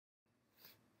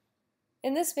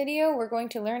In this video, we're going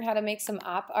to learn how to make some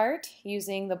op art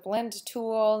using the blend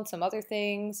tool and some other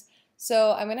things.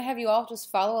 So I'm going to have you all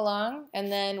just follow along,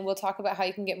 and then we'll talk about how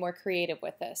you can get more creative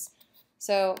with this.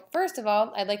 So first of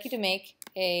all, I'd like you to make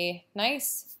a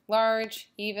nice, large,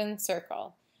 even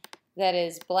circle that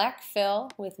is black fill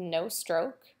with no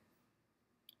stroke.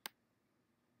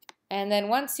 And then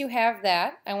once you have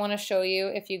that, I want to show you,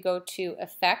 if you go to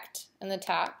Effect in the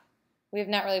top, we have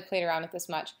not really played around with this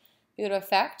much. If you go to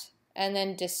Effect, and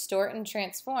then Distort and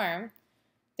Transform,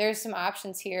 there's some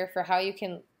options here for how you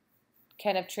can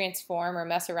kind of transform or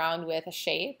mess around with a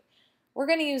shape. We're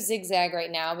going to use zigzag right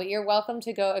now, but you're welcome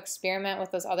to go experiment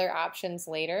with those other options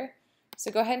later.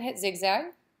 So go ahead and hit zigzag,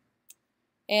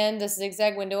 and this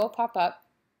zigzag window will pop up.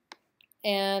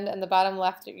 And on the bottom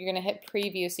left, you're going to hit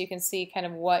preview so you can see kind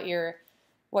of what you're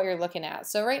looking at.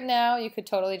 So right now, you could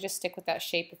totally just stick with that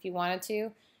shape if you wanted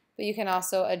to, but you can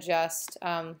also adjust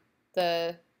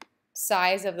the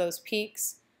size of those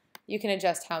peaks. You can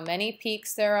adjust how many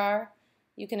peaks there are.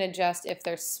 You can adjust if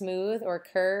they're smooth or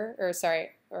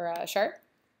sharp.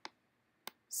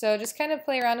 So just kind of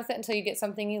play around with it until you get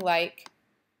something you like.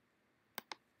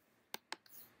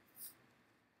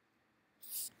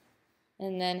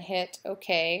 And then hit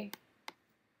OK.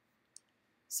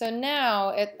 So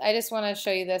now, I just want to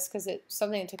show you this because it's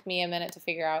something that took me a minute to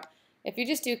figure out. If you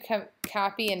just do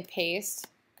copy and paste,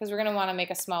 because we're going to want to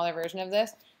make a smaller version of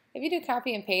this, if you do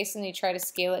copy and paste and you try to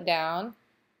scale it down,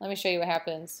 let me show you what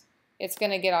happens. It's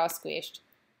going to get all squished.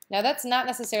 Now that's not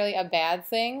necessarily a bad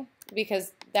thing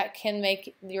because that can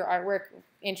make your artwork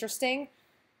interesting,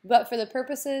 but for the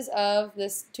purposes of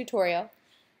this tutorial,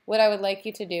 what I would like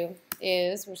you to do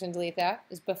is, we're just going to delete that,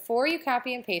 is before you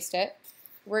copy and paste it,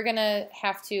 we're going to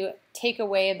have to take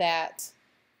away that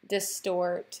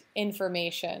distort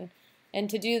information. And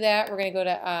to do that, we're going to go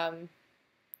to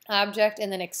Object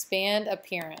and then Expand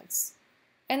Appearance.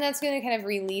 And that's going to kind of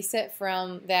release it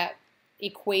from that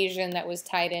equation that was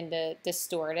tied in to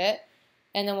distort it.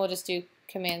 And then we'll just do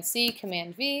Command-C,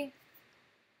 Command-V.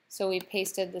 So we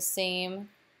pasted the same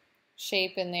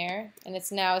shape in there, and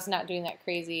it's not doing that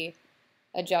crazy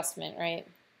adjustment, right?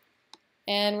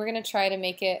 And we're going to try to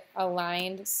make it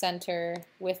aligned center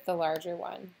with the larger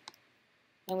one.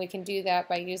 And we can do that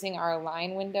by using our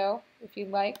Align window, if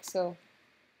you'd like. So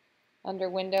under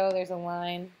Window, there's a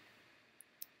line.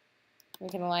 We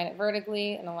can align it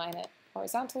vertically and align it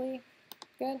horizontally.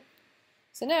 Good.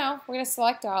 So now we're going to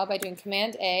select all by doing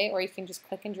Command-A, or you can just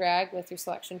click and drag with your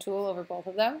selection tool over both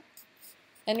of them.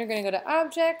 And you're going to go to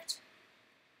Object,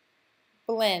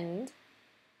 Blend,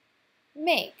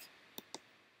 Make.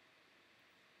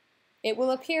 It will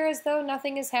appear as though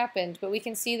nothing has happened, but we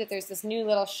can see that there's this new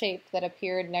little shape that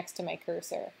appeared next to my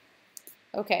cursor.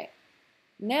 Okay,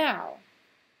 now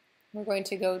we're going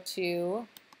to go to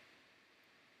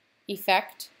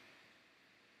Effect,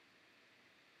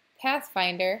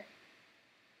 Pathfinder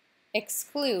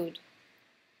Exclude.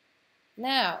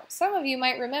 Now, some of you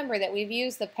might remember that we've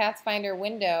used the Pathfinder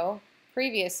window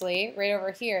previously, right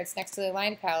over here. It's next to the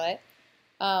line palette.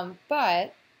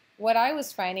 But what I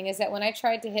was finding is that when I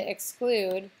tried to hit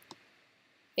Exclude,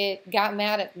 it got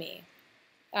mad at me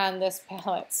on this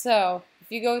palette. So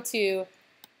if you go to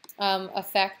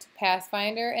Effect,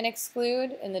 Pathfinder, and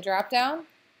Exclude in the drop-down,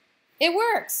 it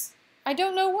works. I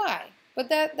don't know why, but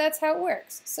that's how it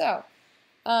works. So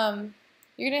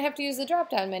you're going to have to use the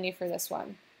drop-down menu for this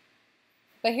one.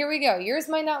 But here we go. Yours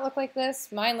might not look like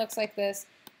this. Mine looks like this.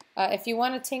 If you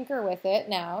want to tinker with it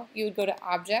now, you would go to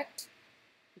Object,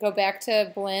 go back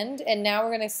to Blend, and now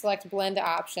we're going to select Blend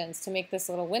Options to make this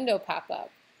little window pop up.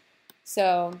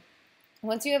 So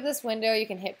once you have this window, you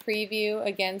can hit Preview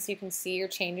again so you can see your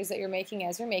changes that you're making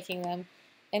as you're making them.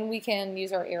 And we can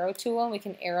use our arrow tool, and we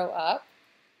can arrow up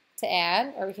to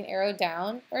add, or we can arrow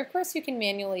down, or of course you can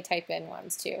manually type in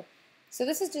ones too. So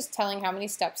this is just telling how many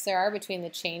steps there are between the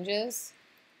changes.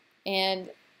 And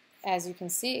as you can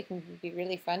see, it can be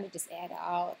really fun to just add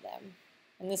all of them.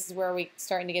 And this is where we're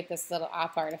starting to get this little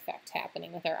op art effect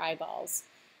happening with our eyeballs.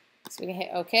 So we can hit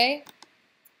OK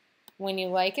when you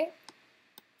like it.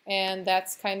 And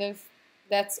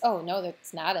oh no,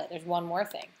 that's not it. There's one more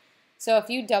thing. So if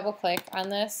you double click on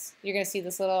this, you're going to see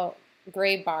this little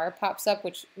gray bar pops up,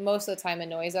 which most of the time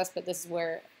annoys us, but this is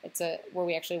where where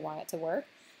we actually want it to work.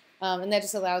 And that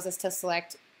just allows us to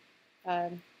select,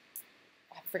 I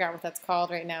forgot what that's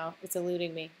called right now. It's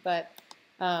eluding me, but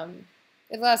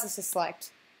it allows us to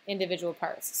select individual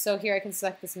parts. So here I can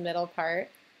select this middle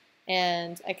part,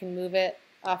 and I can move it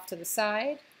off to the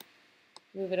side,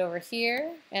 move it over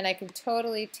here, and I can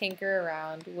totally tinker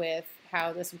around with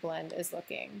how this blend is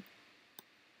looking.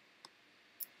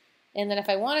 And then if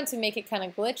I wanted to make it kind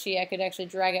of glitchy, I could actually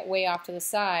drag it way off to the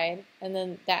side, and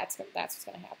then that's what's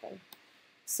going to happen.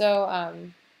 So,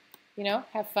 you know,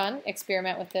 have fun,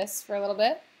 experiment with this for a little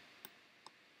bit.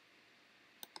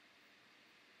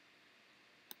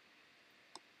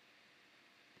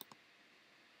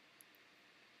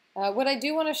 What I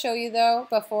do want to show you, though,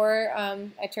 before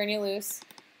I turn you loose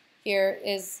here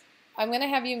is I'm going to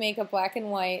have you make a black and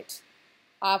white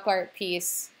op art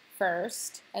piece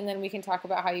first, and then we can talk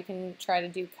about how you can try to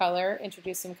do color,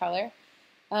 introduce some color.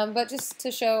 But just to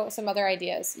show some other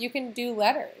ideas, you can do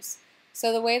letters.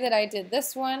 So the way that I did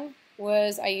this one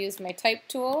was I used my type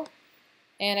tool,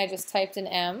 and I just typed an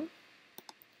M.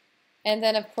 And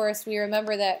then, of course, we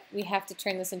remember that we have to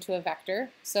turn this into a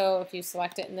vector. So if you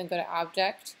select it and then go to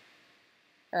Object,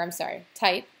 or I'm sorry,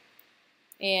 Type,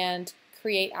 and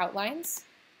Create Outlines,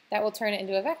 that will turn it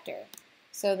into a vector.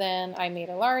 So then I made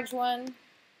a large one,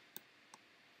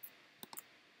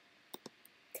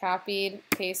 copied,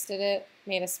 pasted it,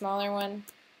 made a smaller one,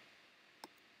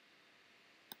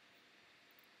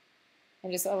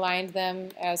 and just aligned them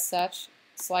as such.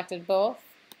 Selected both,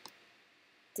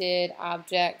 did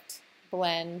Object,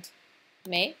 Blend,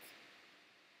 Make,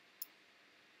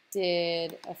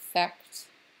 did Effect,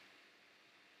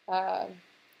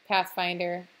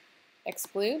 Pathfinder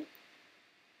Exclude,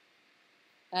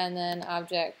 and then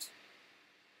Object,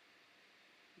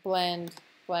 Blend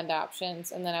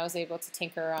Options, and then I was able to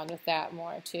tinker around with that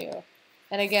more too.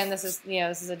 And again, this is, you know,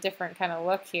 this is a different kind of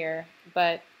look here,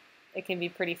 but it can be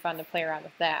pretty fun to play around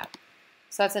with that.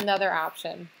 So that's another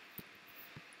option,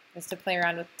 is to play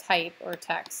around with type or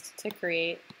text to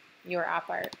create your op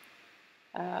art.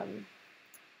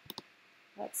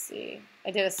 Let's see.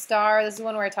 I did a star. This is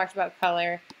one where I talked about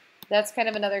color. That's kind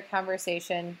of another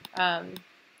conversation. The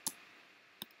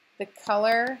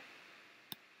color,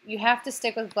 you have to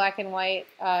stick with black and white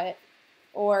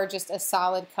or just a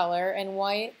solid color. And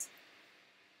white,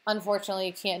 unfortunately,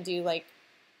 you can't do like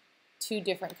two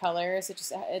different colors.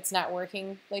 It's not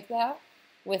working like that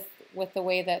with the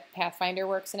way that Pathfinder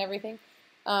works and everything.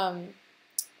 And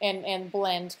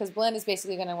blend, because blend is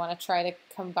basically going to want to try to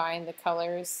combine the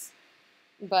colors.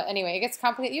 But anyway, it gets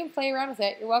complicated. You can play around with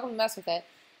it. You're welcome to mess with it.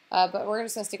 But we're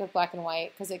just going to stick with black and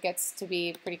white because it gets to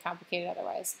be pretty complicated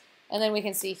otherwise. And then we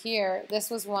can see here, this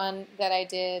was one that I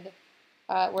did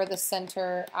where the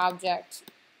center object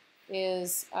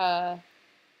is a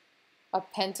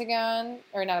pentagon,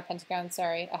 or not a pentagon,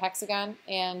 sorry, a hexagon,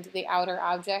 and the outer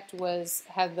object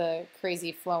had the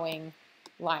crazy flowing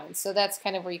lines. So that's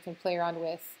kind of where you can play around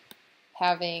with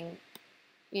having,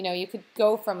 you know, you could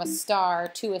go from a star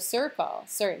to a circle,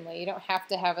 certainly. You don't have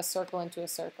to have a circle into a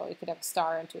circle. You could have a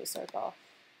star into a circle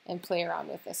and play around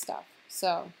with this stuff.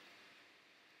 So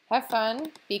have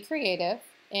fun, be creative,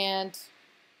 and